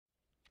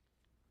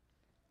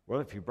Well,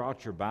 if you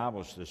brought your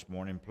Bibles this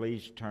morning,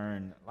 please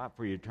turn, I'd like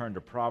for you to turn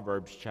to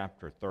Proverbs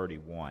chapter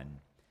 31.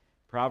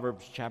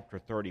 Proverbs chapter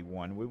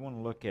 31. We want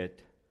to look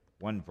at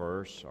one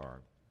verse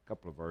or a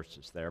couple of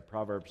verses there.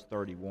 Proverbs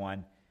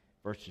 31,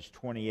 verses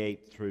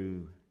 28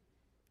 through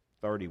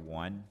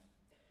 31.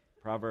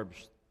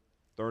 Proverbs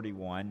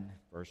 31,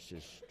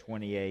 verses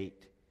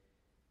 28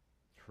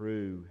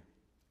 through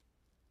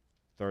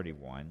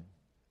 31.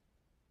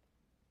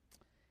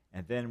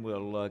 And then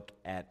we'll look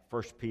at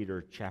 1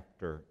 Peter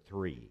chapter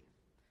 3.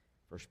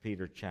 1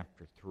 Peter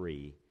chapter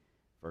 3,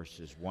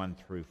 verses 1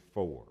 through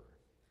 4.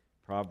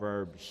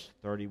 Proverbs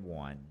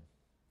 31,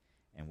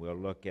 and we'll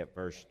look at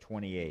verse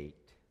 28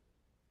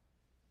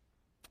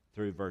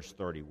 through verse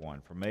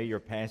 31. Familiar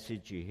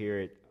passage, you hear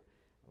it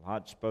a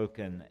lot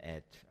spoken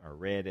at or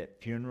read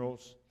at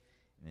funerals,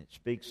 and it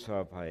speaks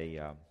of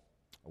a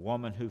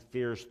woman who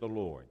fears the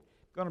Lord.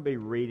 I'm going to be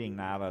reading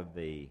out of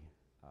the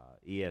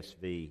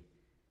ESV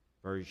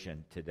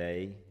version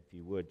today. If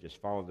you would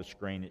just follow the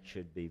screen, it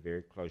should be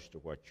very close to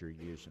what you're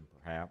using,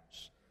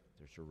 perhaps.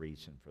 There's a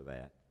reason for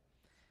that.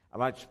 I'd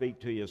like to speak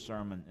to you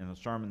in a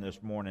sermon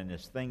this morning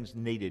is things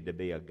needed to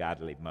be a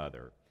godly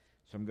mother.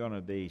 So I'm going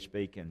to be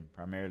speaking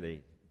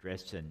primarily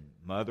addressing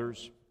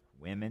mothers,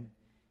 women,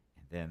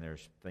 and then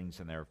there's things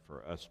in there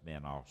for us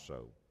men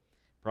also.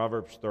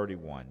 Proverbs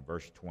 31,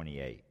 verse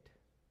 28.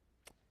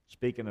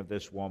 Speaking of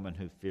this woman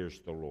who fears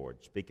the Lord,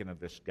 speaking of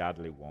this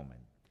godly woman,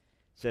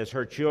 says,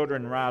 her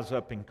children rise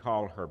up and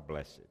call her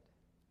blessed.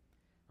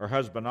 Her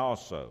husband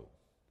also,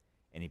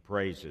 and he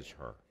praises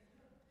her.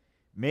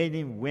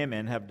 Many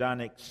women have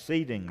done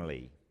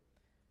exceedingly,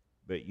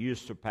 but you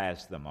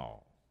surpass them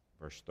all.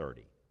 Verse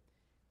 30.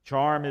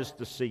 Charm is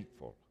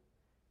deceitful,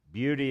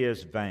 beauty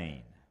is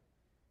vain,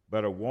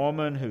 but a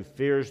woman who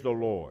fears the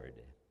Lord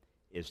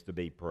is to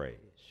be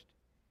praised.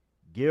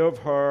 Give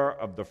her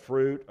of the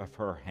fruit of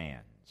her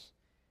hands,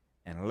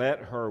 and let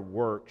her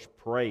works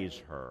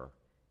praise her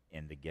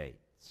in the gates.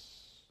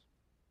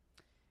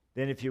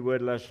 Then if you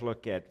would, let's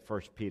look at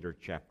 1 Peter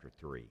chapter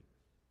 3.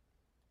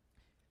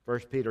 1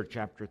 Peter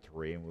chapter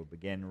 3, and we'll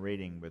begin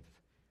reading with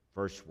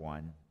verse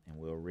 1, and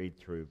we'll read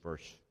through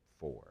verse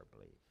 4, I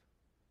believe.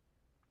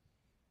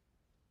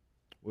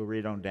 We'll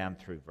read on down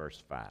through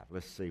verse 5.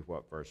 Let's see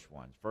what verse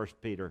 1 is. 1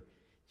 Peter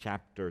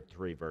chapter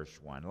 3, verse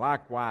 1.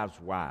 Likewise,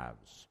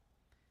 wives,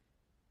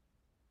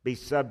 be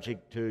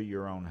subject to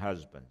your own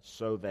husbands,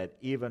 so that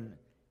even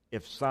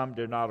if some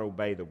do not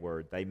obey the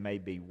word, they may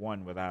be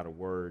won without a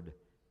word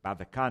by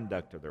the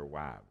conduct of their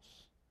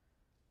wives,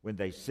 when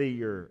they see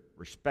your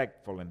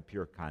respectful and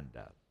pure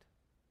conduct.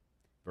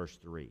 Verse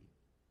 3.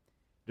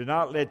 Do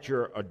not let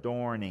your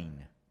adorning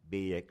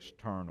be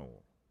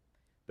external,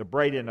 the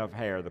braiding of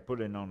hair, the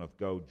putting on of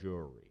gold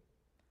jewelry,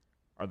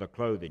 or the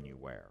clothing you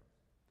wear.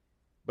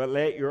 But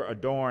let your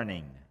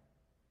adorning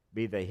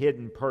be the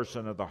hidden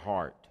person of the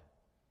heart,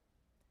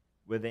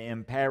 with the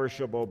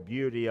imperishable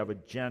beauty of a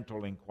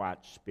gentle and quiet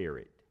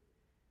spirit,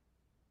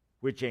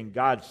 which in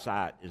God's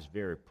sight is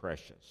very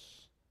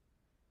precious.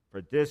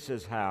 For this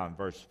is how, in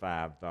verse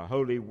 5, the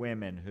holy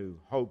women who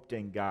hoped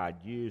in God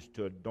used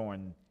to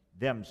adorn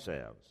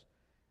themselves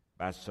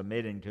by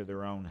submitting to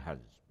their own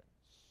husbands.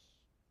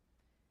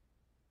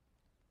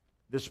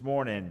 This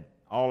morning,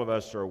 all of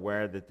us are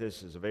aware that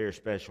this is a very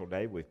special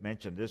day. We've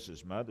mentioned this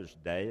is Mother's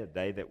Day, a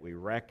day that we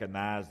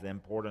recognize the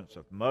importance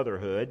of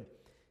motherhood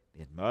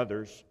in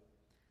mothers.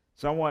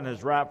 Someone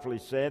has rightfully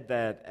said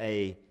that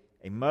a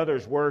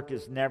mother's work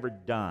is never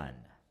done.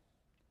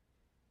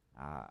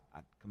 I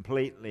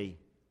completely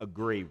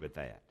agree with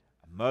that.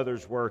 A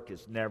mother's work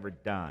is never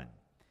done.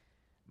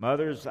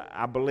 Mothers,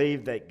 I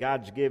believe that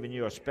God's given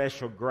you a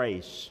special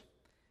grace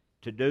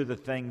to do the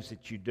things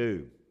that you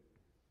do.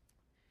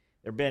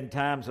 There have been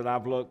times that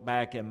I've looked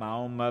back in my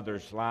own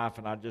mother's life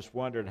and I just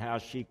wondered how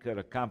she could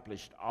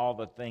accomplish all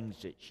the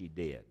things that she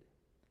did.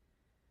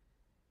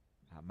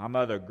 My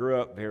mother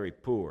grew up very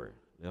poor.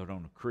 Lived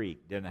on a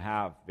creek, didn't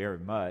have very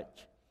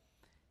much.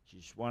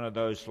 She's one of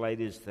those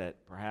ladies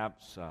that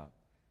perhaps her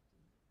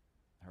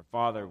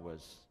father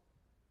was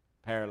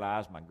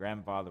paralyzed. My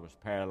grandfather was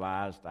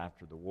paralyzed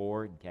after the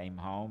war and came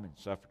home and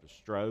suffered a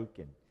stroke.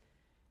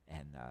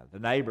 And the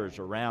neighbors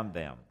around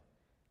them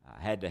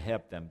had to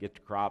help them get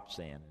the crops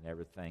in and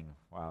everything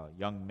while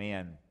young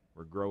men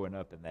were growing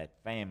up in that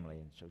family.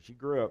 And so she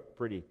grew up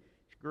pretty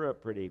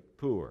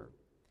poor.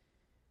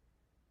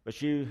 But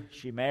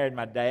she married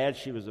my dad.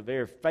 She was a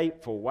very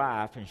faithful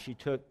wife, and she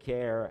took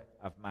care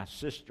of my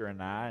sister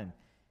and I. And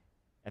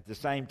at the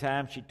same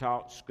time, she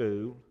taught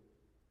school.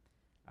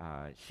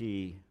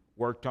 She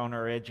worked on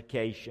her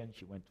education.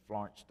 She went to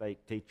Florence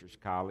State Teachers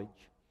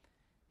College,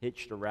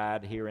 hitched a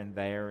ride here and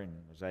there, and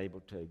was able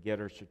to get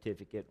her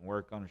certificate and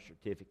work on her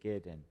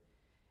certificate.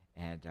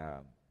 And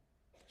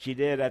she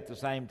did, at the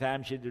same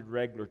time, she did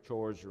regular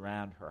chores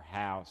around her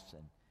house,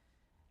 and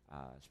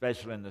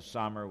especially in the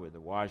summer with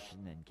the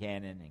washing and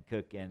canning and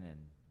cooking, and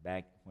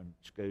back when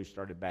school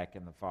started back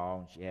in the fall,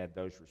 and she had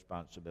those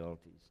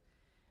responsibilities.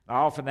 I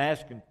often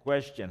ask a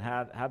question,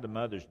 how do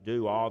mothers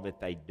do all that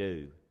they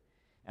do?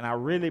 And I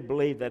really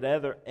believe that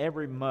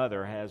every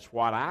mother has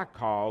what I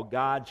call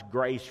God's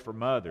grace for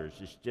mothers.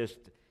 It's just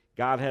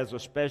God has a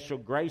special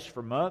grace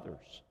for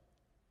mothers.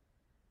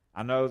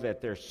 I know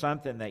that there's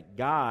something that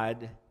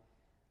God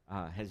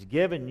has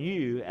given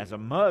you as a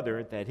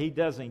mother that He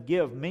doesn't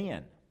give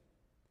men.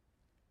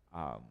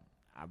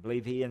 I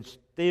believe He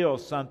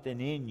instills something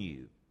in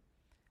you.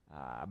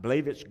 I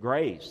believe it's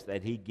grace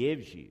that He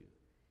gives you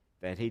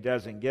that He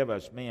doesn't give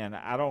us men.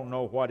 I don't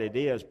know what it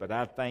is, but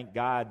I thank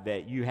God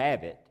that you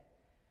have it,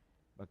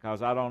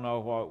 because I don't know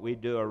what we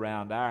do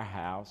around our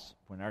house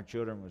when our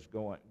children was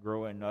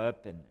growing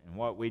up and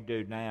what we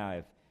do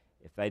now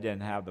if they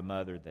didn't have the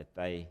mother that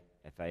they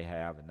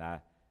have, and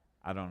I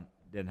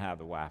didn't have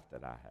the wife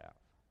that I have.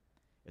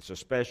 It's a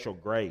special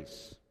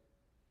grace.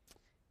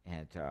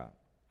 And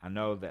I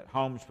know that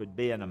homes would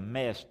be in a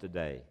mess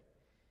today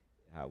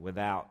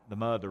without the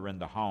mother in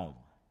the home.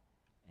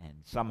 And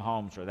some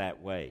homes are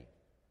that way.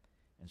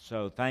 And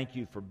so thank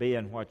you for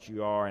being what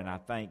you are, and I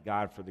thank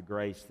God for the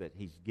grace that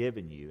He's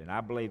given you. And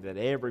I believe that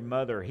every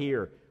mother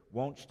here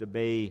wants to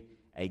be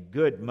a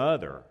good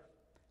mother.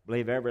 I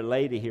believe every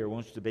lady here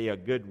wants to be a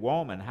good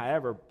woman.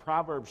 However,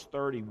 Proverbs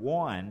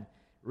 31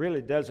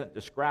 really doesn't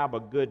describe a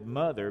good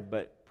mother,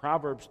 but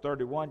Proverbs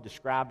 31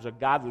 describes a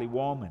godly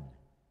woman.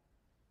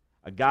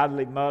 A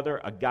godly mother,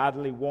 a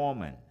godly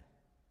woman.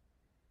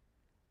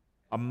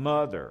 A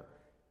mother.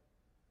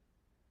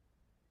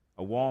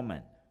 A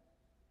woman.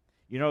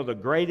 You know, the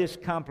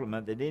greatest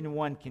compliment that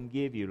anyone can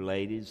give you,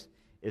 ladies,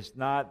 is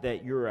not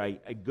that you're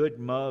a good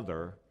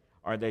mother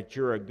or that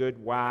you're a good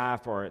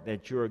wife or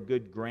that you're a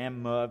good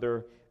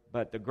grandmother,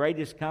 but the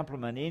greatest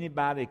compliment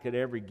anybody could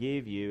ever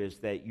give you is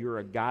that you're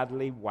a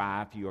godly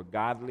wife, you're a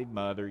godly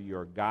mother,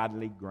 you're a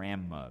godly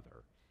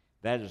grandmother.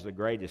 That is the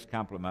greatest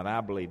compliment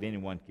I believe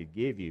anyone could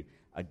give you.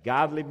 A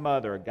godly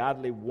mother, a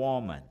godly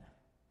woman,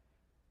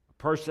 a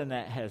person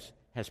that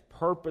has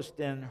purposed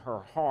in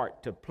her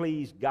heart to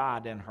please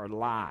God in her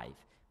life,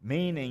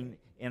 meaning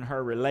in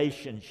her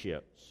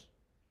relationships.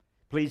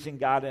 Pleasing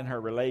God in her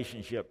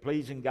relationship,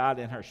 pleasing God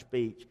in her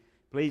speech,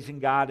 pleasing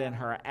God in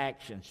her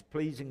actions,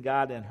 pleasing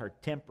God in her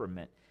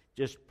temperament,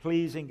 just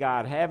pleasing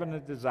God, having a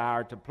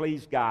desire to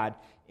please God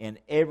in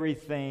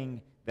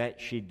everything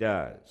that she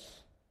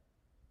does.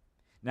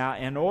 Now,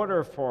 in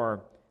order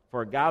for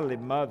a godly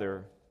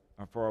mother,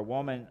 or for a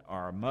woman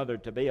or a mother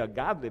to be a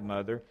godly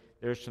mother,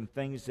 there's some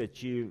things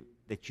that you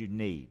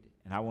need.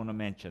 And I want to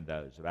mention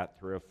those, about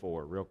 3 or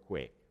 4, real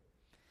quick.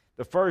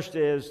 The first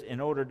is, in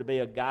order to be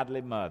a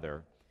godly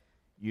mother,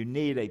 you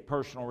need a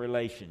personal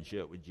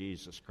relationship with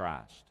Jesus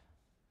Christ.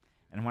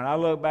 And when I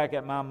look back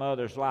at my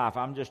mother's life,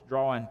 I'm just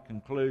drawing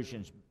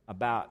conclusions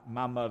about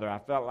my mother. I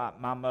felt like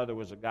my mother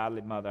was a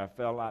godly mother. I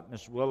felt like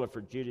Miss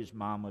Williford, Judy's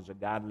mom, was a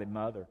godly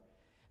mother.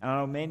 And I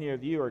know many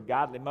of you are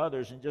godly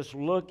mothers, and just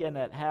looking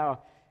at how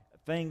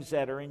things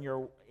that are in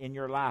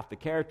your life, the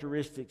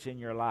characteristics in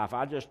your life,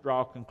 I just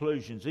draw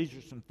conclusions. These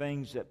are some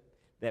things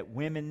that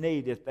women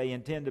need if they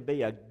intend to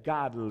be a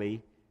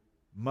godly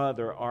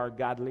mother or a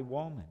godly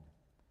woman.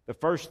 The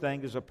first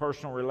thing is a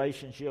personal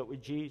relationship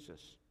with Jesus.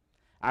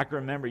 I can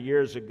remember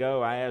years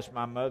ago I asked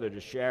my mother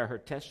to share her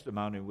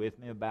testimony with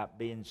me about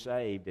being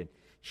saved, and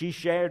she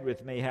shared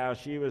with me how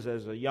she was,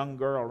 as a young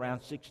girl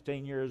around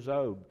 16 years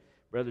old,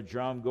 Brother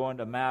Jerome, going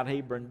to Mount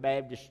Hebron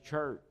Baptist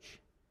Church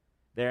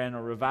there in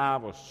a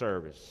revival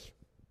service,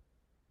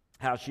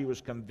 how she was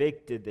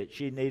convicted that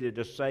she needed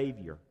a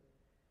Savior,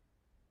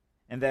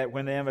 and that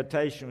when the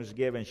invitation was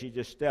given, she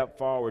just stepped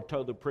forward,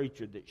 told the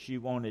preacher that she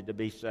wanted to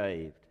be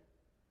saved.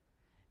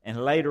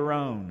 And later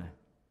on,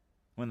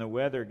 when the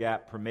weather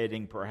got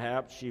permitting,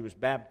 perhaps, she was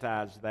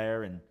baptized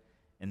there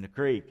in the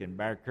creek, in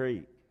Bear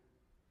Creek.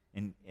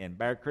 In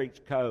Bear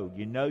Creek's code,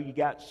 you know you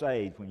got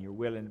saved when you're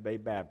willing to be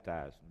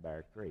baptized in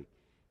Bear Creek.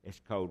 It's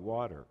cold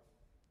water.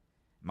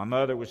 My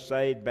mother was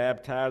saved,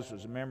 baptized,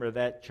 was a member of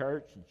that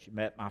church, and she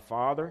met my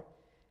father.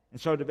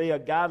 And so to be a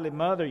godly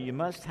mother, you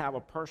must have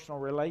a personal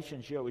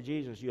relationship with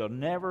Jesus. You'll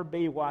never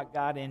be what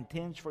God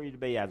intends for you to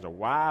be as a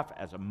wife,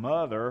 as a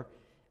mother,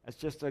 as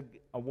just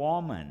a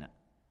woman,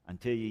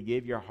 until you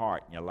give your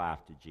heart and your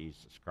life to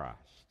Jesus Christ.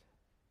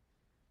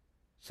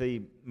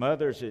 See,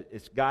 mothers,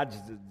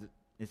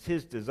 it's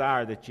His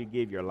desire that you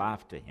give your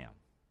life to Him.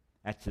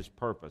 That's His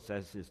purpose.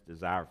 That's His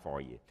desire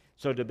for you.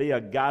 So to be a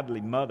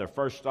godly mother,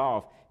 first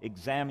off,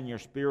 examine your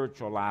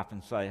spiritual life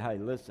and say, hey,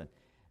 listen,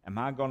 am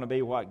I going to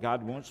be what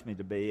God wants me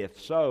to be?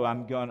 If so,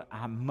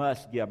 I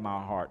must give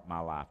my heart, my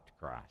life to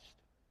Christ.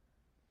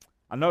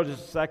 I notice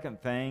the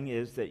second thing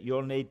is that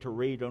you'll need to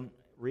read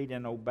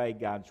and obey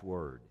God's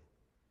Word.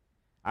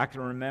 I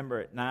can remember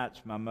at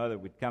nights my mother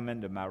would come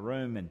into my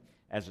room, and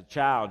as a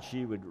child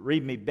she would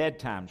read me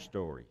bedtime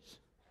stories.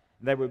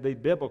 They would be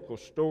biblical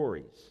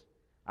stories.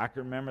 I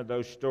can remember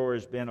those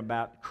stories being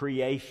about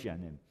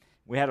creation, and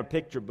we had a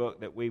picture book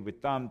that we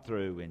would thumb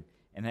through,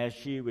 and as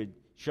she would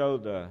show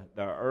the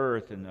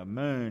earth and the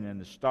moon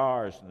and the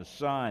stars and the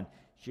sun,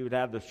 she would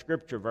have the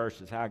scripture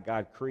verses, how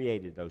God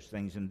created those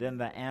things, and then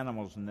the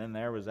animals, and then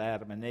there was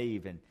Adam and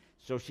Eve. And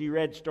so she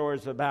read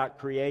stories about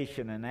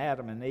creation and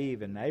Adam and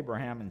Eve and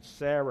Abraham and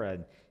Sarah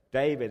and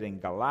David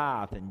and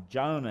Goliath and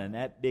Jonah and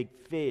that big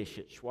fish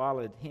that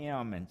swallowed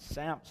him, and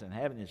Samson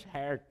having his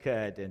hair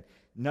cut, and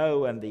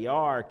Noah and the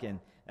ark, and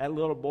that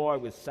little boy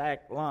with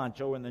sack lunch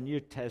over in the New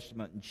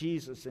Testament, and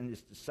Jesus and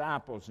his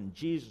disciples, and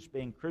Jesus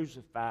being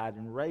crucified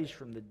and raised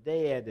from the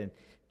dead, and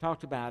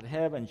talked about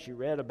heaven. She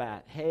read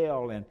about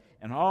hell,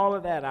 and all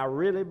of that, I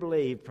really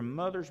believe, from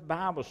Mother's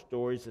Bible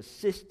stories,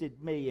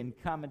 assisted me in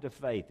coming to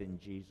faith in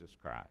Jesus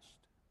Christ.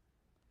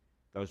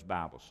 Those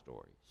Bible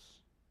stories.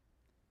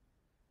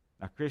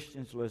 Now,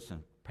 Christians,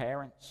 listen,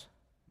 parents,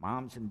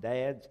 moms and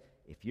dads,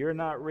 if you're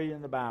not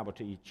reading the Bible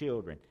to your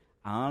children,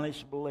 I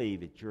honestly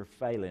believe that you're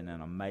failing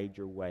in a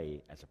major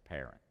way as a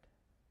parent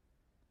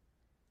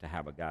to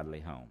have a godly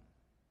home.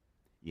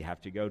 You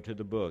have to go to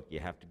the book. You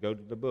have to go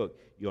to the book.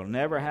 You'll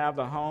never have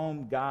the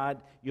home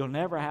you'll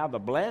never have the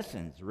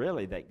blessings,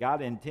 really, that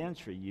God intends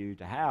for you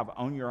to have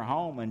on your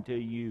home until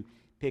you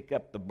pick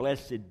up the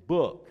blessed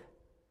book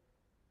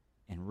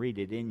and read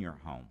it in your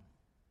home.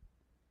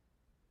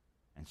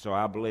 And so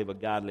I believe a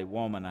godly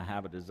woman will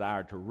have a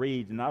desire to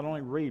read, and not only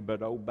read,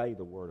 but obey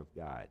the Word of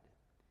God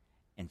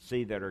and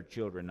see that her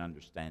children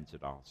understands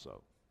it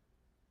also.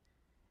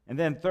 And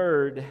then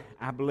third,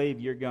 I believe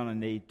you're going to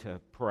need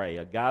to pray.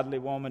 A godly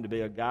woman, to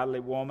be a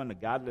godly woman, a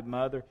godly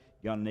mother,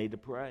 you're going to need to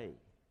pray.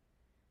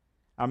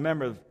 I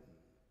remember,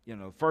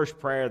 the first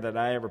prayer that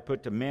I ever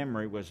put to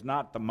memory was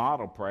not the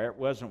model prayer. It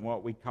wasn't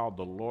what we called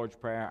the Lord's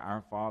Prayer,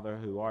 Our Father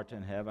who art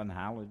in heaven,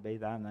 hallowed be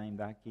thy name,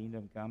 thy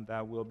kingdom come,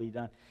 thy will be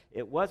done.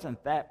 It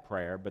wasn't that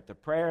prayer, but the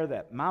prayer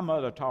that my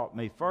mother taught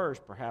me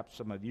first, perhaps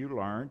some of you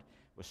learned,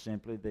 was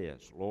simply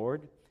this: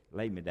 Lord,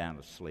 lay me down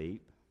to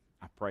sleep.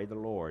 I pray the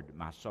Lord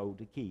my soul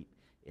to keep.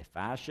 If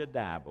I should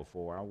die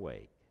before I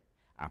wake,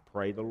 I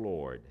pray the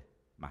Lord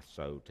my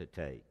soul to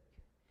take.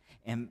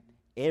 And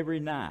every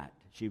night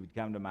she would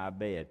come to my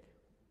bed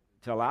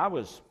till I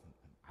was,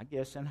 I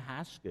guess, in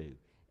high school.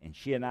 And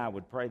she and I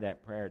would pray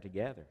that prayer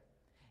together.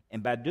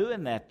 And by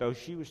doing that, though,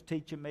 she was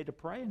teaching me to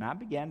pray. And I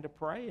began to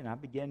pray, and I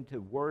began to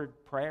word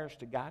prayers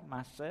to God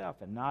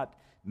myself and not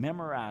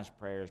memorize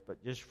prayers,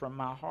 but just from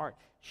my heart.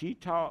 She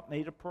taught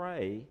me to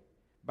pray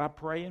by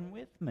praying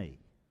with me.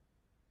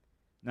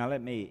 Now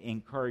let me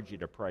encourage you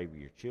to pray with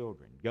your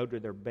children. Go to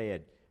their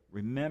bed.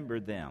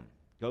 Remember them.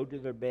 Go to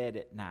their bed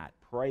at night.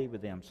 Pray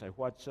with them. Say,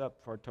 what's up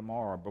for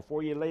tomorrow?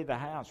 Before you leave the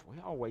house, we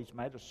always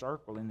made a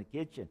circle in the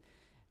kitchen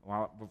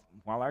while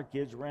our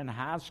kids were in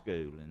high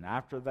school. And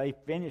after they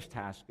finished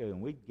high school,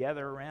 and we'd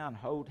gather around,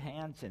 hold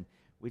hands, and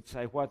we'd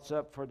say, what's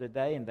up for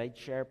today? And they'd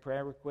share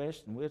prayer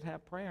requests, and we'd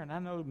have prayer. And I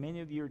know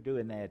many of you are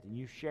doing that, and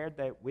you shared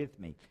that with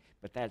me.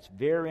 But that's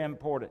very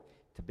important.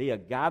 To be a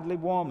godly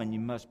woman, you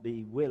must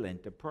be willing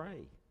to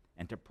pray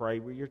and to pray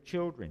with your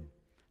children.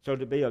 So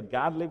to be a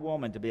godly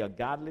woman, to be a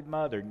godly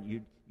mother,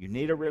 you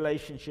need a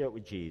relationship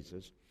with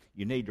Jesus.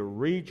 You need to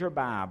read your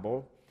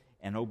Bible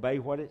and obey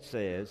what it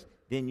says.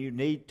 Then you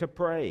need to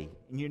pray,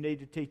 and you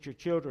need to teach your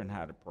children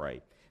how to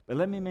pray. But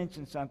let me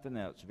mention something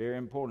else, very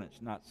important.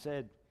 It's not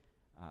said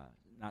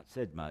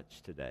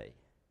much today.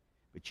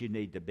 But you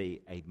need to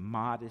be a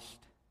modest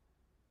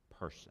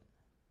person.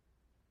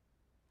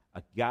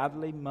 A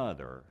godly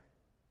mother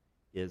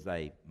is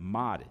a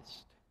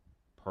modest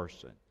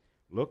person.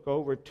 Look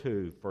over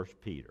to 1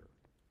 Peter.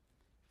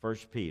 1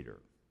 Peter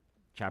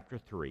chapter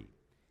 3.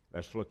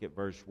 Let's look at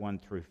verse 1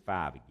 through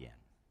 5 again.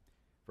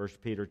 1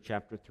 Peter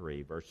chapter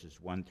 3, verses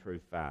 1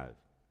 through 5. And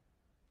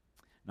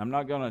I'm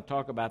not going to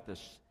talk about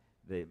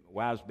the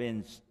wives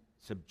being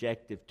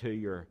subjective to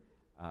your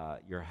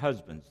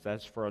husbands.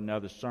 That's for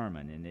another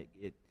sermon. And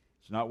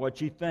it's not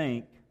what you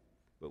think,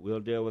 but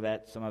we'll deal with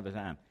that some other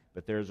time.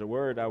 But there's a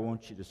word I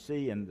want you to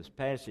see in this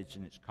passage,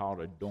 and it's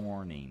called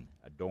adorning.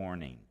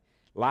 Adorning.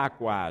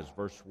 Likewise,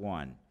 verse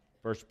 1,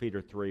 1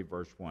 Peter 3,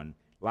 verse 1.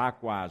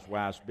 Likewise,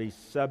 wives, be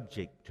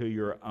subject to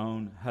your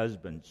own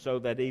husbands, so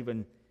that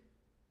even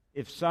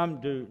if some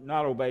do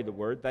not obey the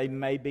word, they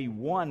may be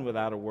won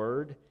without a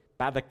word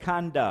by the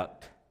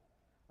conduct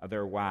of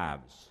their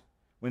wives,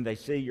 when they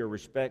see your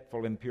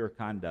respectful and pure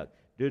conduct.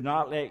 Do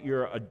not let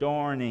your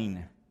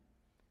adorning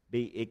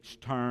be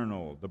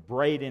external, the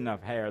braiding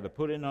of hair, the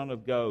putting on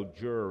of gold,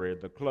 jewelry,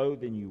 the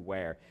clothing you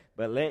wear.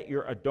 But let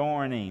your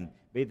adorning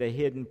be the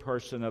hidden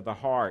person of the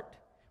heart,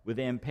 with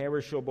the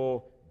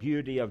imperishable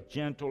beauty of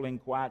gentle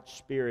and quiet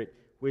spirit,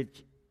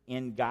 which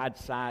in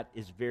God's sight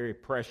is very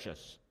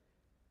precious.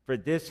 For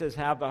this is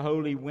how the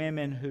holy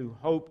women who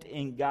hoped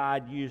in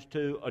God used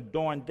to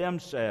adorn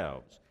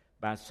themselves,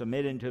 by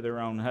submitting to their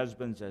own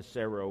husbands, as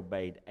Sarah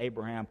obeyed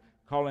Abraham,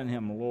 calling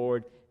him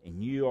Lord.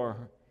 And you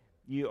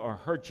are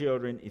her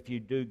children if you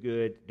do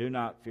good. Do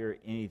not fear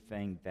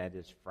anything that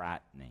is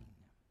frightening.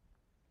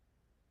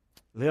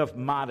 Live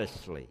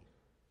modestly.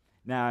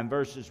 Now in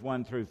verses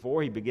 1 through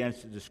 4, he begins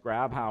to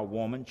describe how a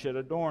woman should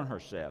adorn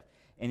herself.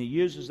 And he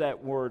uses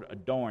that word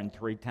adorn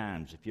 3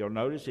 times. If you'll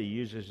notice, he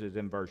uses it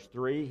in verse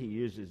 3, he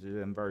uses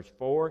it in verse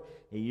 4,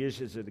 he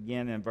uses it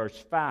again in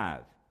verse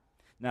 5.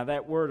 Now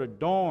that word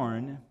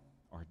adorn,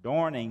 or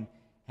adorning,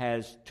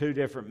 has 2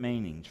 different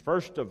meanings.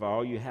 First of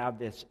all, you have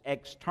this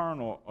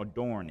external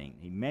adorning.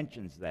 He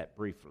mentions that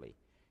briefly.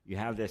 You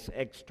have this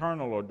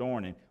external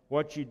adorning,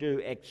 what you do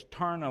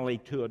externally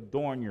to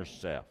adorn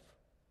yourself.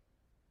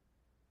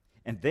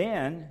 And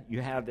then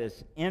you have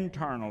this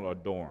internal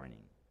adorning.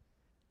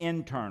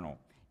 Internal.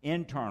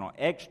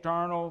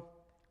 External,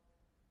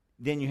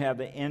 then you have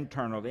the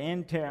internal. The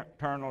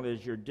internal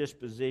is your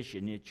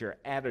disposition, it's your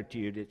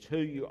attitude, it's who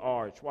you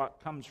are, it's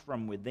what comes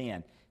from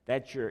within.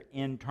 That's your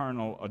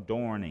internal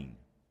adorning.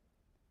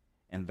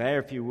 And there,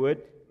 if you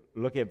would,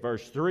 look at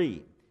verse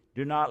 3.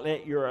 Do not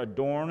let your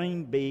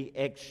adorning be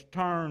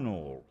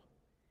external.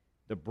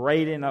 The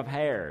braiding of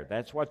hair,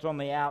 that's what's on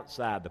the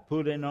outside. The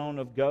putting on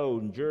of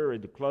gold and jewelry,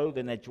 the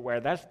clothing that you wear,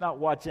 that's not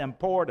what's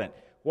important.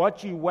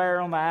 What you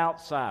wear on the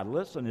outside,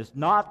 listen, is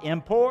not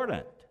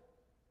important.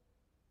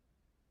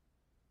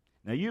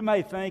 Now, you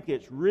may think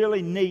it's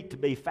really neat to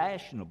be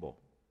fashionable.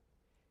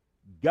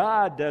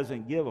 God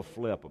doesn't give a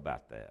flip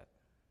about that.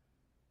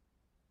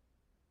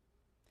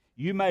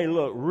 You may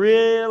look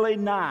really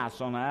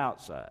nice on the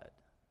outside.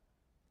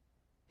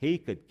 He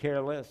could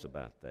care less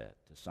about that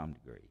to some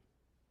degree.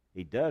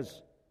 He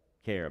does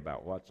care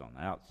about what's on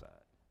the outside.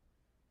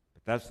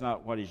 But that's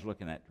not what he's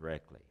looking at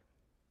directly.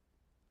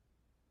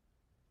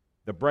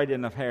 The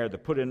braiding of hair, the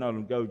putting on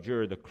of gold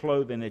jewelry, the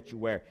clothing that you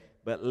wear.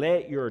 But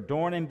let your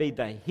adorning be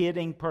the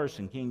hidden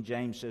person. King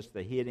James says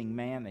the hidden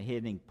man, the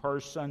hidden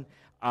person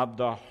of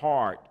the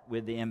heart,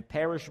 with the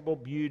imperishable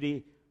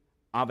beauty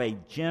of a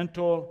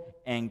gentle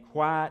and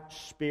quiet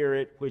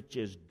spirit, which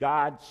is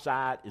God's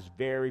sight is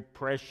very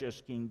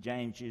precious. King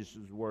James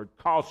uses the word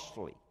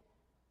costly.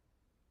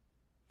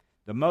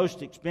 The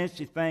most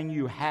expensive thing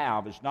you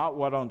have is not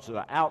what on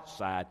the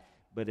outside,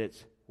 but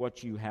it's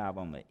what you have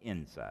on the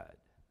inside.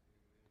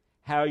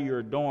 How you're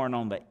adorned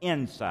on the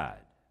inside.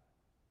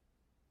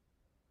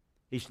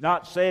 He's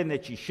not saying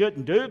that you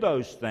shouldn't do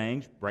those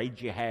things, braid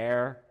your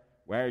hair,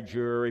 wear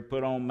jewelry,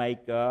 put on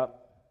makeup.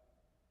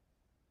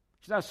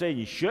 He's not saying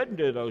you shouldn't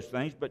do those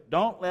things, but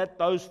don't let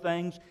those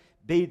things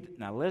be,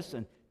 now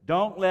listen,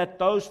 don't let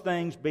those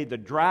things be the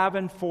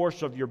driving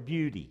force of your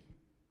beauty.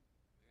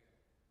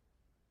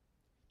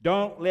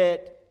 Don't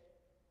let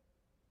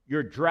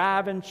your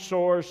driving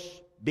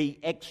source be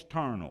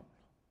external.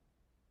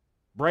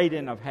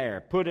 Braiding of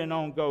hair, putting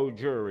on gold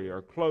jewelry,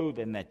 or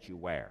clothing that you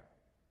wear.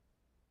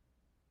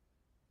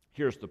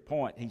 Here's the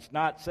point. He's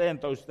not saying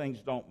those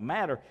things don't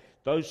matter.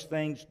 Those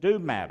things do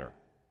matter.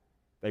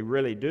 They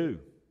really do.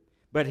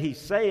 But he's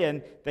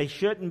saying they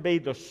shouldn't be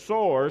the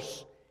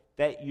source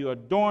that you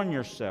adorn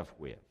yourself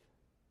with.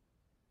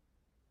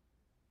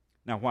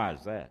 Now, why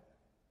is that?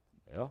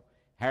 Well,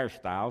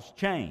 hairstyles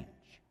change.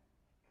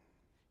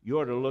 You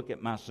ought to look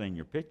at my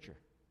senior picture.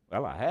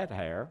 Well, I had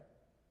hair.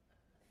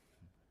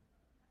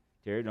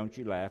 Terry, don't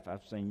you laugh.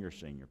 I've seen your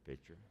senior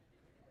picture.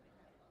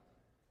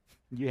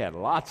 You had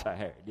lots of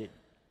hair, didn't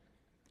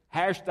you?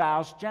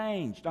 Hairstyles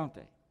change, don't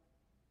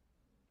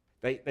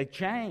they? They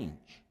change.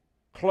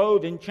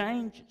 Clothing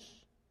changes.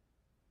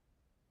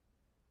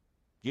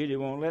 Judy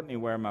won't let me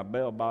wear my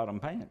bell-bottom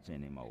pants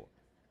anymore.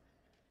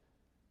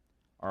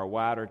 Or a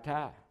wider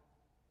tie.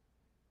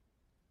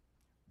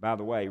 By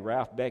the way,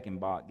 Ralph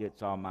Beckenbach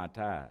gets all my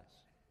ties.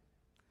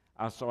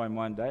 I saw him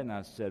one day and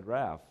I said,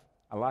 Ralph,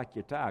 I like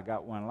your tie. I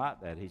got one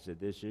like that. He said,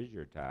 this is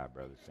your tie,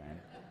 Brother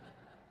Sandy.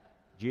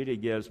 Judy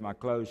gives my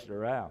clothes to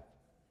Ralph.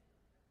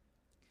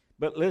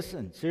 But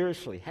listen,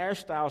 seriously,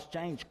 hairstyles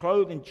change,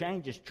 clothing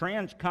changes,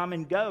 trends come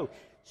and go.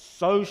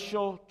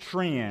 Social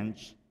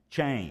trends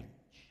change.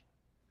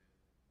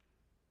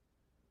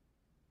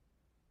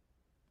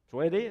 That's the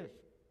way it is.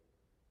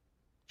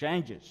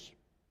 Changes.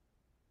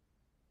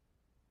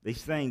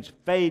 These things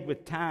fade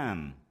with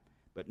time.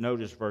 But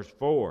notice verse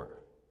 4.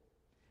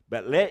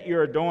 But let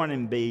your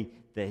adorning be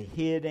the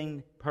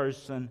hidden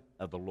person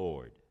of the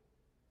Lord.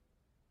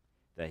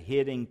 The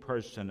hidden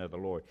person of the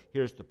Lord.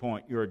 Here's the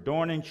point. Your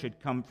adorning should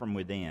come from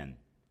within.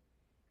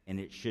 And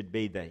it should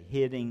be the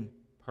hidden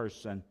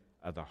person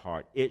of the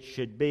heart. It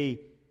should be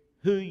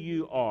who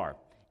you are.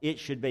 It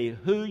should be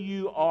who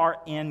you are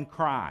in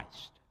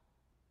Christ.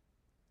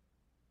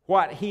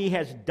 What He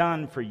has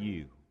done for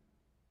you.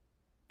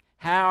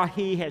 How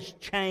He has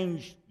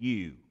changed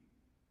you.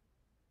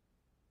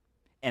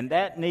 And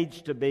that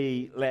needs to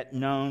be let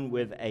known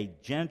with a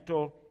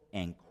gentle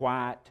and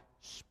quiet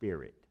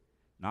spirit.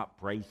 Not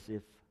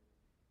abrasive,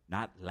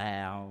 not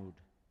loud,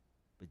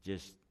 but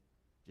just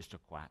a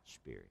quiet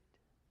spirit.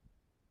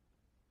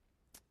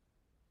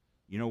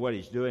 You know what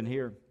he's doing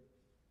here?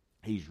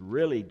 He's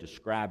really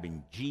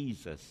describing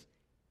Jesus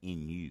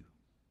in you.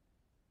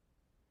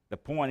 The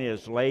point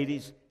is,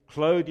 ladies,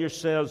 clothe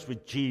yourselves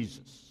with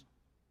Jesus.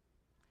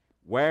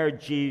 Wear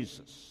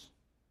Jesus.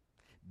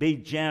 Be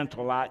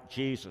gentle like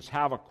Jesus.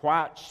 Have a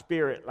quiet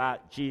spirit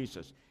like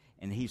Jesus.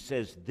 And he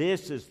says,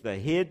 this is the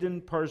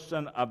hidden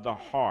person of the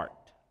heart.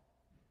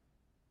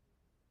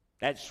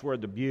 That's where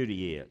the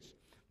beauty is.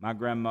 My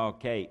grandma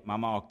Kate, my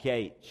mom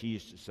Kate, she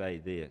used to say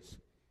this.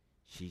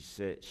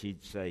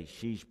 She'd say,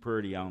 she's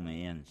pretty on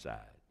the inside.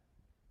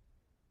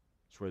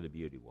 That's where the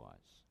beauty was.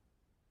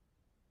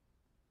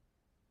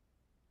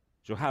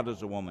 So how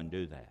does a woman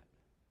do that?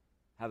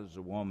 How does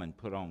a woman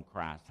put on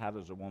Christ? How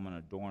does a woman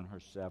adorn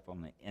herself on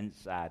the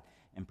inside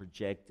and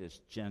project this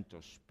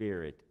gentle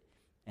spirit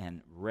and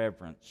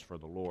reverence for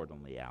the Lord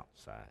on the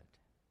outside?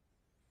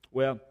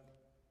 Well,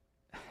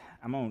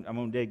 I'm going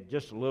to dig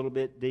just a little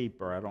bit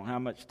deeper. I don't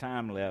have much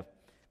time left,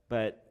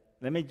 but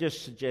let me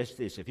just suggest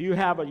this. If you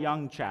have a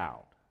young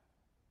child,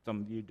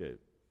 some of you do.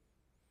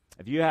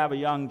 If you have a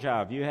young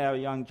child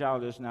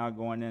that's now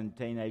going into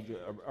teenager,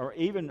 or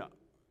even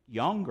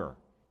younger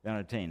than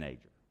a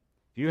teenager,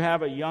 if you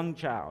have a young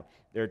child,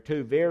 there are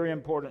two very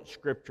important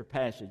scripture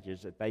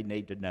passages that they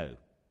need to know.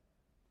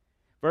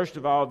 First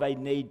of all, they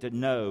need to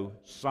know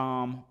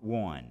Psalm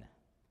 1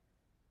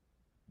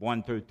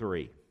 through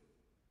 3.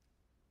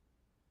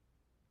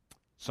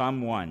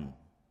 Psalm 1.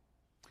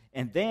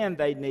 And then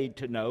they need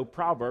to know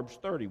Proverbs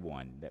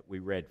 31 that we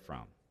read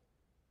from.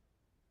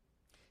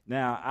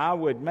 Now, I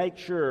would make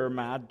sure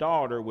my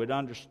daughter would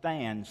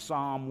understand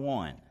Psalm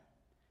 1,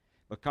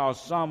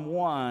 because Psalm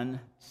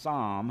 1,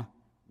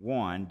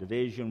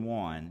 Division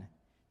 1,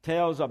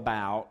 tells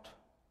about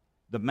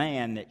the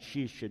man that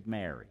she should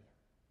marry.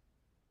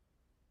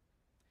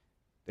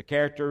 The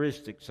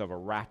characteristics of a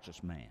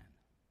righteous man.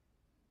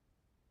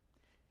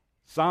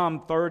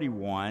 Psalm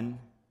 31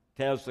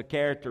 tells the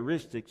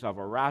characteristics of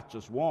a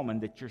righteous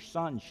woman that your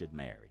son should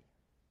marry.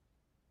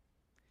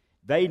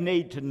 They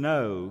need to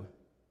know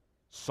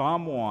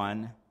Psalm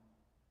 1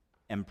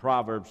 and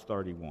Proverbs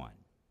 31.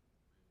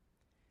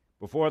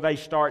 Before they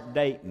start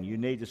dating, you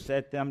need to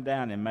set them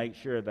down and make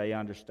sure they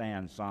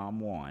understand Psalm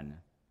 1,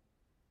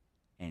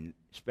 and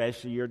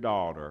especially your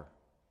daughter.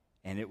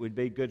 And it would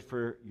be good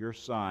for your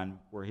son,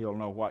 where he'll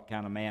know what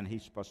kind of man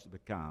he's supposed to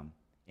become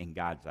in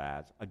God's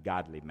eyes, a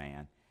godly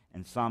man.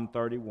 And Psalm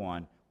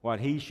 31, what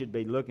he should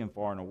be looking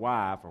for in a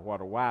wife, or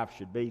what a wife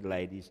should be,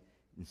 ladies,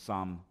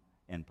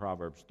 in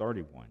Proverbs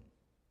 31.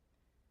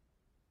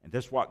 And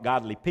this is what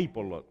godly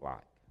people look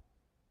like.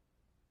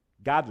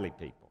 Godly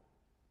people.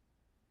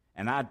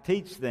 And I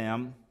teach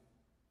them,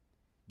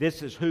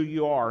 this is who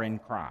you are in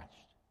Christ.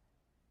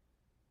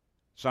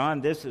 Son,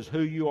 this is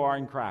who you are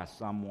in Christ,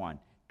 Psalm 1.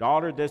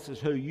 Daughter, this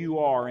is who you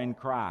are in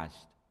Christ,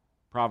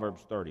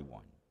 Proverbs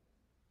 31.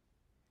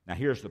 Now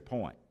here's the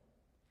point.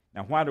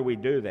 Now why do we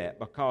do that?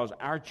 Because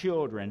our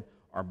children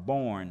are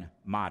born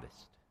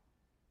modest.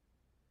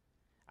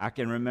 I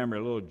can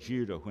remember little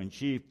Judah when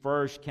she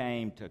first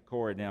came to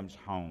Corey Dem's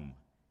home.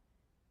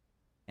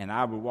 And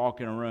I would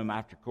walk in a room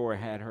after Corey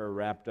had her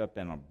wrapped up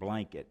in a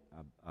blanket,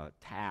 a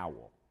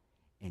towel.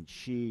 And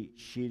she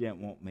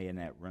didn't want me in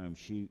that room.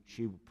 She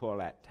would pull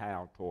that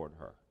towel toward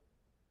her.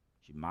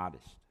 She's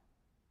modest.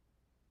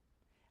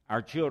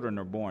 Our children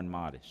are born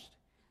modest.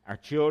 Our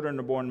children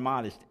are born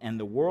modest. And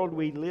the world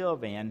we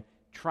live in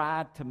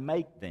tries to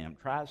make them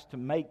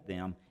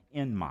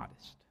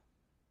immodest.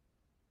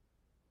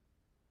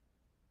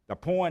 The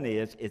point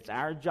is, it's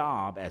our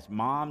job as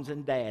moms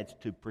and dads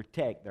to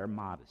protect their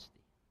modesty.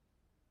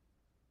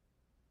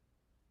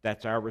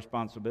 That's our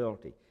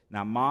responsibility.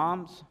 Now,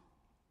 moms,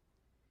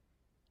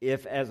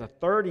 if as a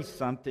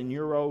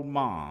 30-something-year-old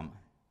mom,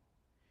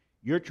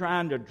 you're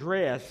trying to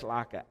dress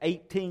like an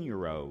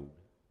 18-year-old,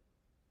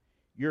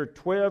 your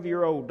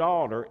 12-year-old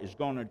daughter is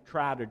going to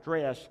try to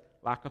dress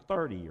like a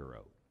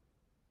 30-year-old.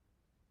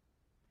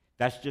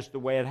 That's just the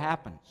way it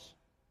happens,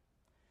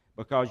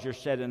 because you're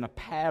setting a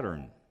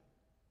pattern.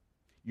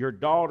 Your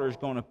daughter is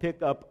going to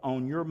pick up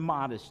on your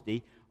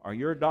modesty, or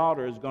your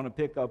daughter is going to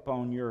pick up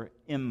on your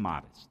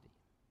immodesty.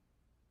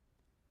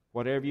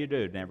 Whatever you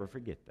do, never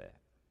forget that.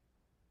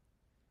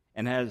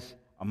 And as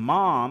a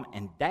mom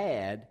and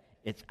dad,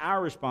 it's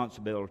our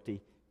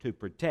responsibility to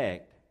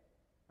protect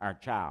our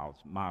child's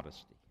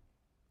modesty.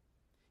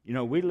 You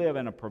know, we live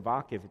in a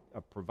provocative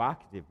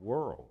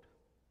world.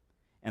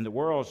 And the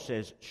world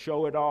says,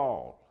 show it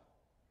all.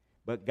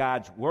 But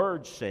God's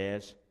Word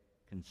says,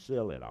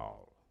 conceal it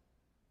all.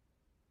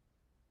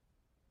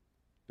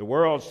 The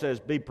world says,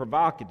 be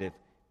provocative.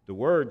 The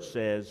Word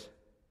says,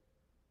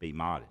 be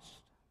modest.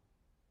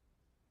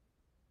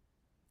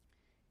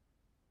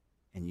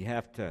 And you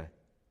have to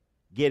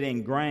get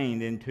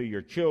ingrained into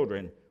your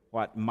children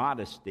what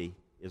modesty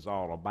is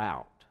all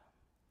about,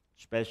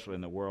 especially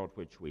in the world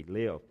which we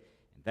live.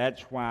 And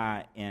that's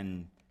why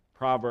in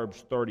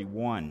Proverbs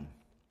 31,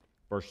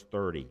 verse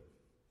 30,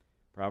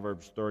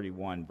 Proverbs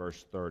 31,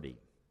 verse 30,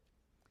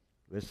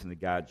 listen to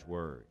God's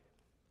Word.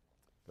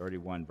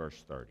 31,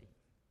 verse 30.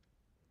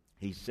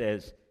 He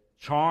says,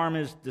 charm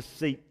is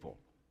deceitful,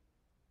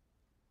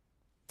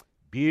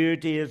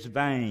 beauty is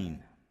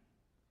vain,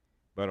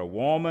 but a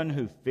woman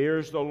who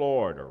fears the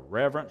Lord or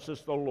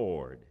reverences the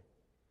Lord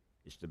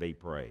is to be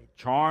praised.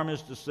 Charm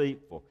is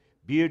deceitful,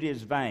 beauty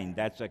is vain,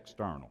 that's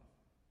external.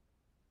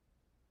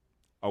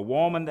 A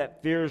woman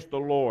that fears the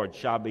Lord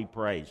shall be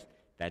praised,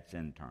 that's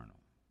internal.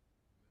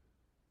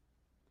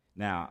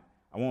 Now,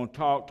 I want to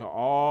talk to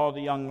all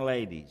the young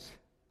ladies,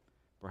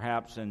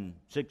 perhaps in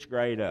 6th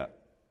grade up.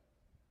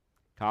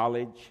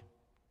 College,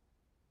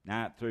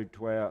 9th through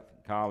 12th,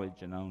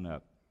 college and on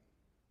up.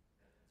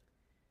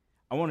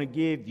 I want to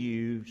give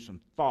you some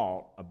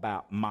thought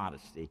about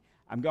modesty.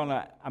 I'm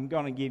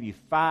gonna give you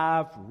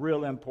 5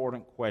 real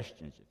important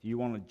questions. If you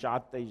want to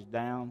jot these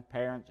down,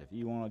 parents, if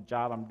you want to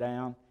jot them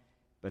down,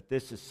 but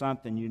this is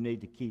something you need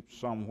to keep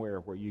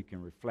somewhere where you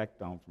can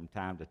reflect on from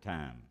time to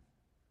time.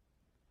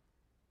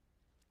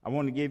 I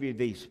want to give you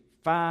these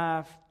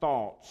 5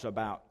 thoughts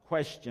about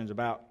questions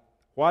about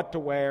what to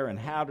wear and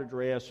how to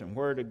dress and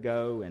where to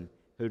go and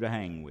who to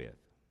hang with.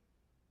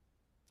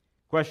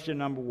 Question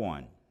number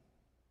 1.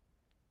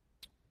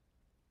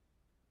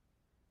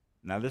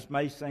 Now, this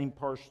may seem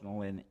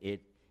personal, and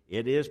it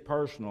is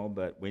personal,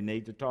 but we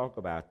need to talk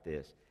about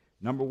this.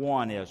 Number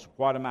 1 is,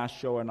 what am I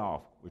showing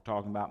off? We're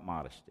talking about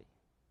modesty.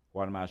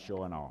 What am I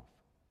showing off?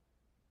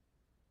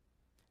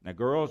 Now,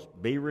 girls,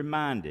 be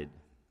reminded.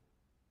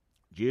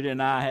 Judy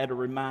and I had to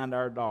remind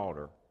our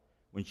daughter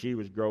when she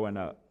was growing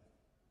up.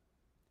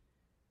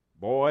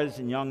 Boys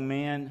and young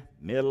men,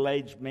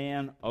 middle-aged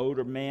men,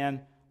 older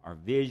men are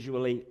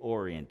visually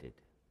oriented.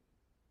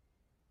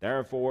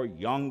 Therefore,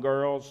 young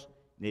girls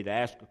need to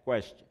ask a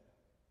question.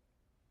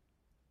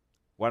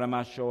 What am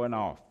I showing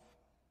off?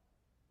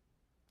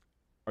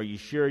 Are you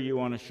sure you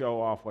want to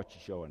show off what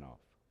you're showing off?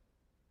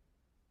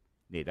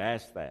 You need to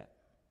ask that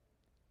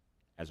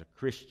as a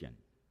Christian.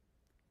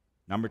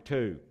 Number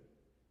 2,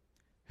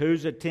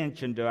 whose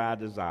attention do I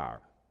desire?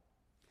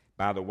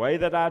 By the way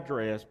that I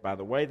dress, by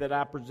the way that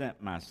I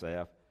present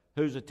myself,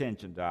 whose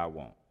attention do I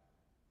want?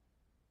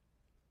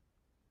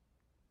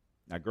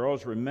 Now,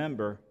 girls,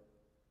 remember,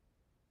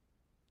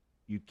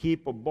 you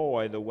keep a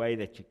boy the way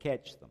that you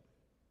catch them.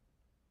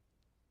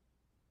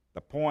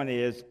 The point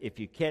is, if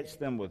you catch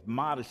them with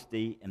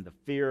modesty and the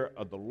fear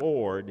of the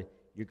Lord,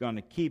 you're going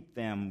to keep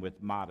them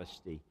with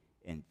modesty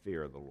and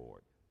fear of the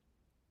Lord.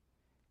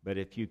 But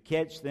if you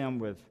catch them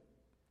with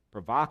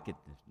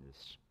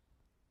provocativeness,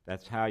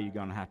 that's how you're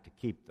going to have to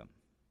keep them.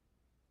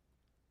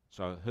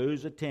 So,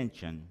 whose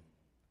attention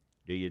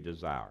do you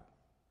desire?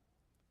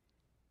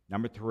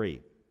 Number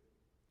 3,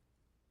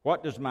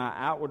 what does my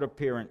outward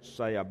appearance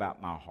say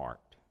about my heart?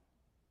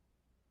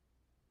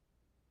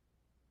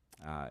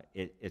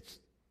 It's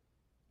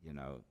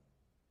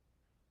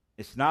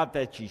not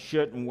that you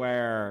shouldn't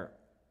wear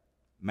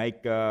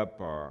makeup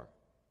or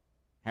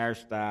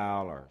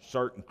hairstyle or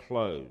certain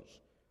clothes,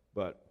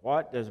 but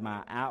what does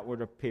my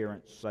outward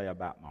appearance say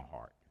about my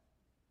heart?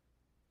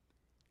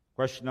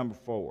 Question number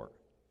 4,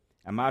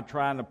 am I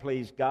trying to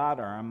please God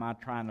or am I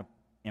trying to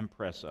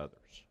impress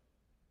others?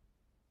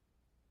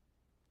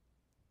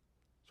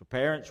 So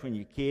parents, when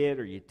your kid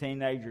or your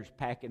teenager's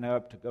packing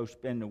up to go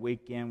spend the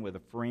weekend with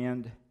a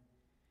friend,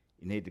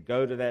 you need to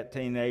go to that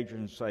teenager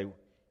and say,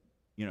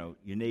 you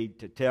need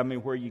to tell me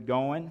where you're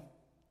going,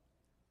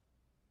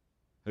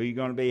 who you're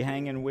going to be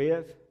hanging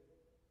with,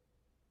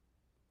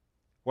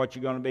 what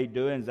you're going to be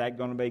doing. Is that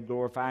going to be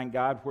glorifying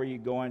God? Where you're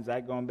going, is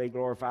that going to be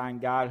glorifying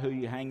God? Who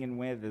you're hanging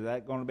with, is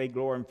that going to be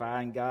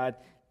glorifying God?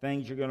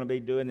 Things you're going to be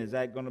doing, is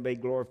that going to be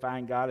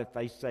glorifying God? If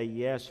they say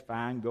yes,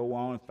 fine, go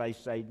on. If they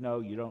say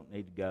no, you don't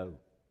need to go.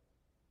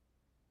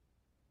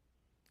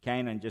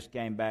 Canaan just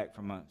came back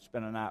from a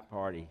spend-a-night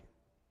party.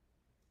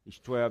 He's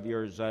 12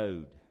 years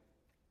old.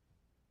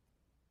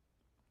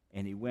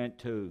 And he went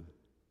to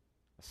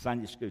a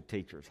Sunday school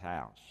teacher's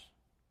house.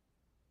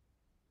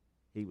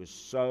 He was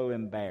so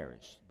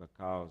embarrassed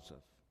because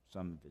of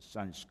some of his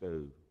Sunday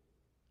school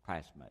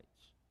classmates,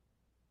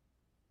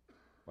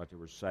 what they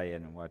were saying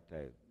and what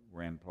they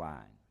were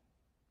implying.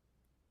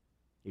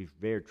 He was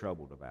very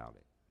troubled about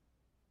it.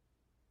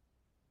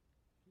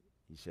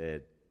 He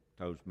said,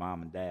 told his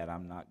mom and dad,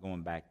 I'm not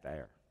going back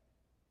there.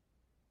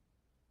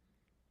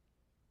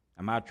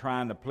 Am I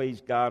trying to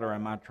please God or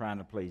am I trying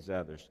to please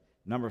others?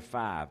 Number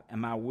 5,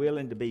 am I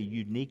willing to be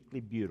uniquely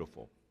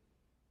beautiful?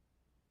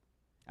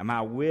 Am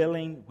I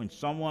willing, when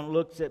someone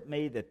looks at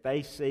me, that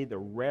they see the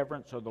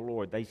reverence of the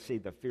Lord, they see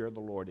the fear of the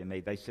Lord in me,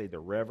 they see the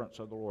reverence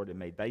of the Lord in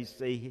me, they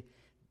see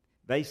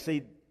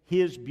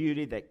His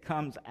beauty that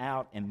comes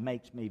out and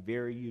makes me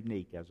very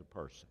unique as a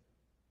person.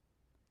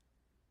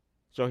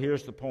 So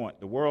here's the point.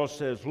 The world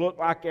says, look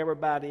like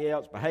everybody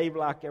else, behave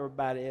like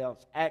everybody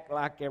else, act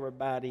like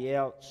everybody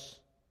else.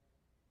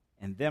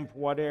 And then for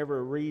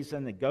whatever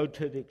reason, they go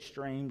to the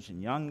extremes,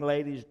 and young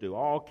ladies do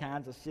all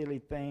kinds of silly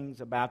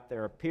things about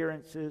their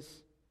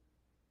appearances.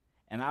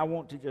 And I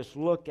want to just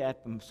look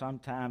at them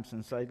sometimes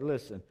and say,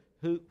 listen,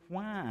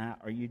 why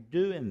are you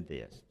doing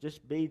this?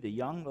 Just be the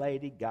young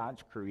lady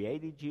God's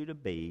created you to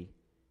be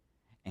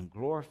and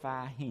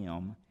glorify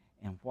Him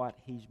and what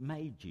He's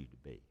made you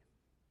to be.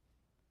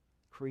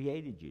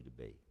 Created you to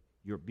be.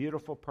 You're a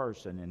beautiful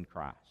person in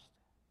Christ.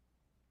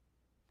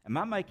 Am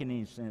I making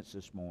any sense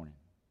this morning?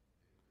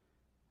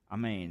 I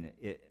mean,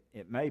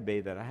 it may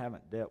be that I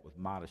haven't dealt with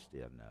modesty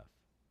enough.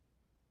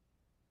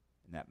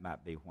 And that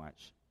might be why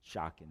it's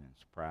shocking and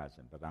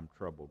surprising, but I'm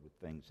troubled with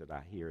things that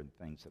I hear and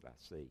things that I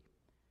see.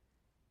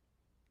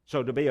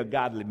 So to be a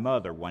godly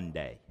mother one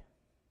day,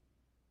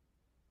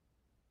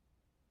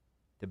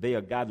 to be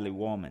a godly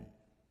woman,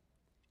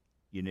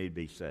 you need to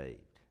be saved.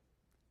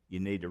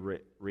 You need to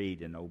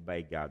read and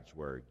obey God's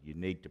Word. You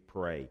need to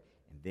pray,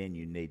 and then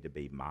you need to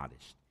be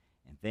modest.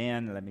 And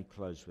then, let me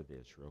close with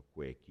this real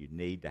quick. You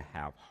need to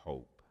have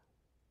hope.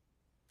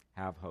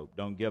 Have hope.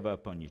 Don't give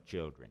up on your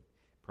children.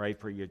 Pray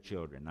for your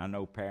children. I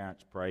know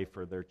parents pray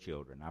for their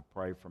children. I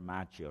pray for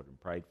my children.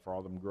 Prayed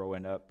for them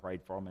growing up.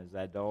 Prayed for them as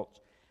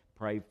adults.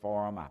 Pray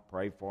for them. I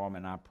pray for them,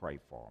 and I pray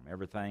for them.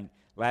 Everything.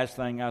 Last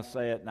thing I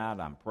say at night,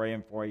 I'm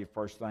praying for you.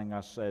 First thing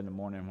I say in the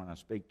morning when I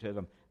speak to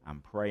them, I'm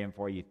praying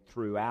for you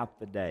throughout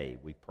the day.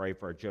 We pray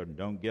for our children.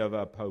 Don't give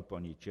up hope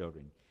on your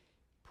children.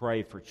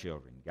 Pray for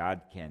children.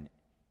 God can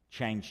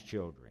change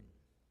children.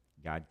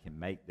 God can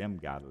make them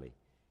godly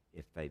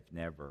if they've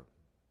never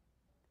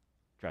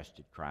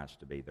trusted Christ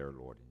to be their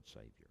Lord and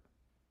Savior.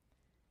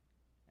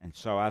 And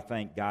so I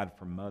thank God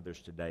for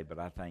mothers today, but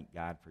I thank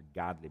God for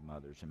godly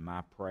mothers. And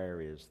my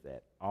prayer is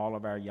that all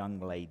of our young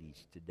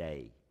ladies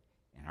today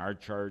in our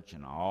church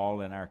and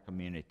all in our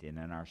community and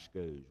in our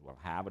schools will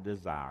have a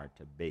desire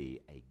to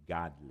be a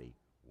godly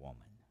woman.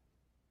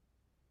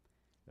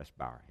 Let's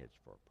bow our heads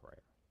for a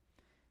prayer.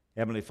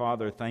 Heavenly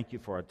Father, thank you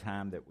for a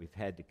time that we've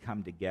had to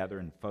come together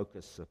and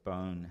focus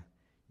upon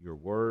your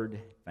word.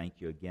 Thank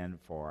you again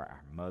for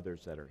our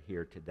mothers that are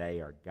here today,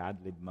 our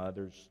godly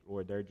mothers.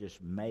 Lord, there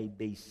just may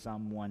be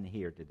someone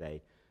here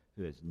today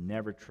who has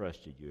never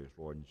trusted you as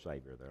Lord and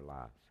Savior of their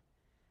life.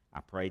 I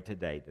pray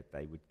today that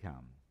they would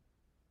come.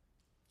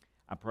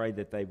 I pray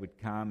that they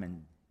would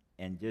come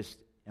and just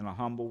in a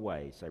humble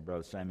way say,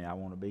 Brother Sammy, I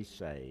want to be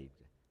saved.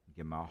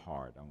 Give my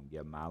heart. I want to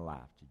give my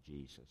life to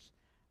Jesus.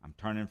 I'm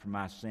turning from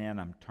my sin.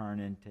 I'm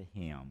turning to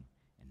Him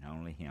and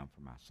only Him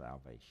for my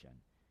salvation.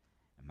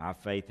 And my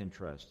faith and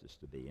trust is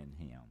to be in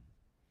Him.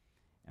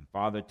 And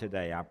Father,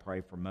 today I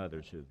pray for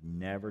mothers who have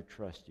never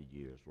trusted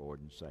you as Lord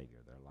and Savior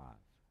of their life.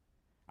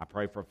 I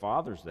pray for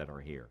fathers that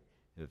are here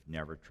who have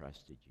never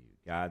trusted you.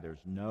 God,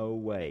 there's no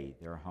way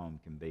their home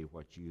can be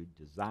what you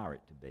desire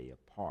it to be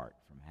apart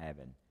from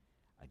having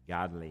a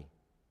godly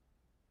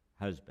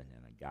husband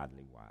and a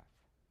godly wife.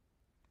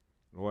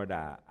 Lord,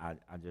 I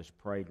just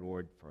pray,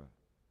 Lord, for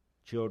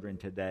children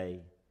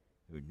today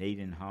who are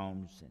needing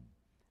homes and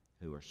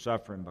who are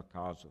suffering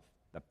because of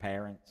the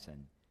parents.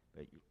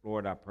 But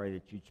Lord, I pray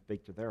that you'd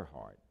speak to their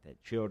heart,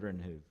 that children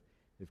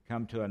who've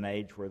come to an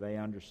age where they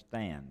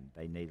understand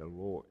they need a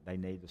Lord, they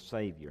need a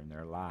Savior in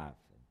their life.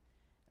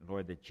 And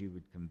Lord, that you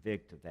would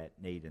convict of that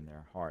need in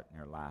their heart and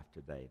their life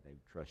today. They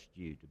would trust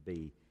you to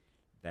be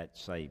that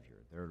Savior,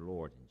 their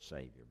Lord and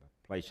Savior, by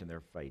placing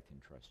their faith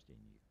and trust in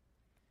you.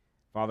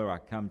 Father, I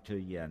come to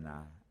you and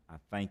I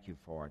thank you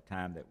for a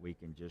time that we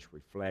can just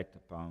reflect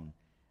upon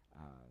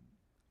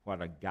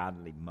what a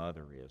godly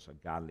mother is, a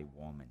godly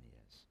woman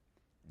is.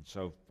 And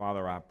so,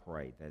 Father, I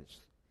pray that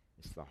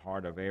it's the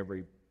heart of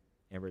every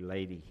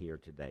lady here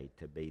today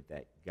to be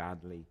that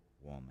godly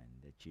woman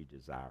that you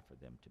desire for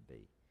them to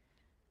be.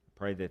 I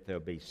pray that they'll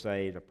be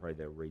saved. I pray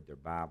they'll read their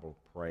Bible.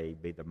 Pray,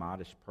 be the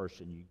modest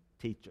person you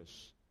teach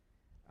us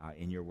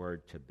in your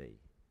word to be.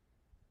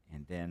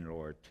 And then,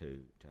 Lord, to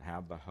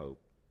have the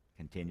hope,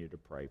 continue to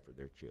pray for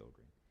their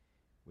children.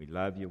 We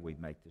love you. We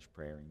make this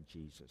prayer in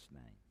Jesus'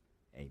 name.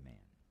 Amen.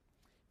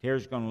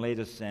 Here's going to lead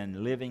us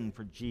in living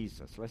for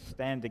Jesus. Let's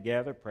stand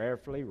together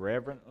prayerfully,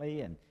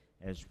 reverently, and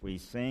as we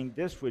sing,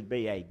 this would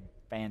be a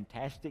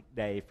fantastic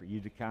day for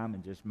you to come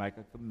and just make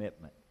a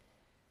commitment.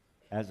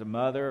 As a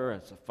mother,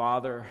 as a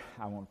father,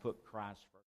 I want to put Christ first.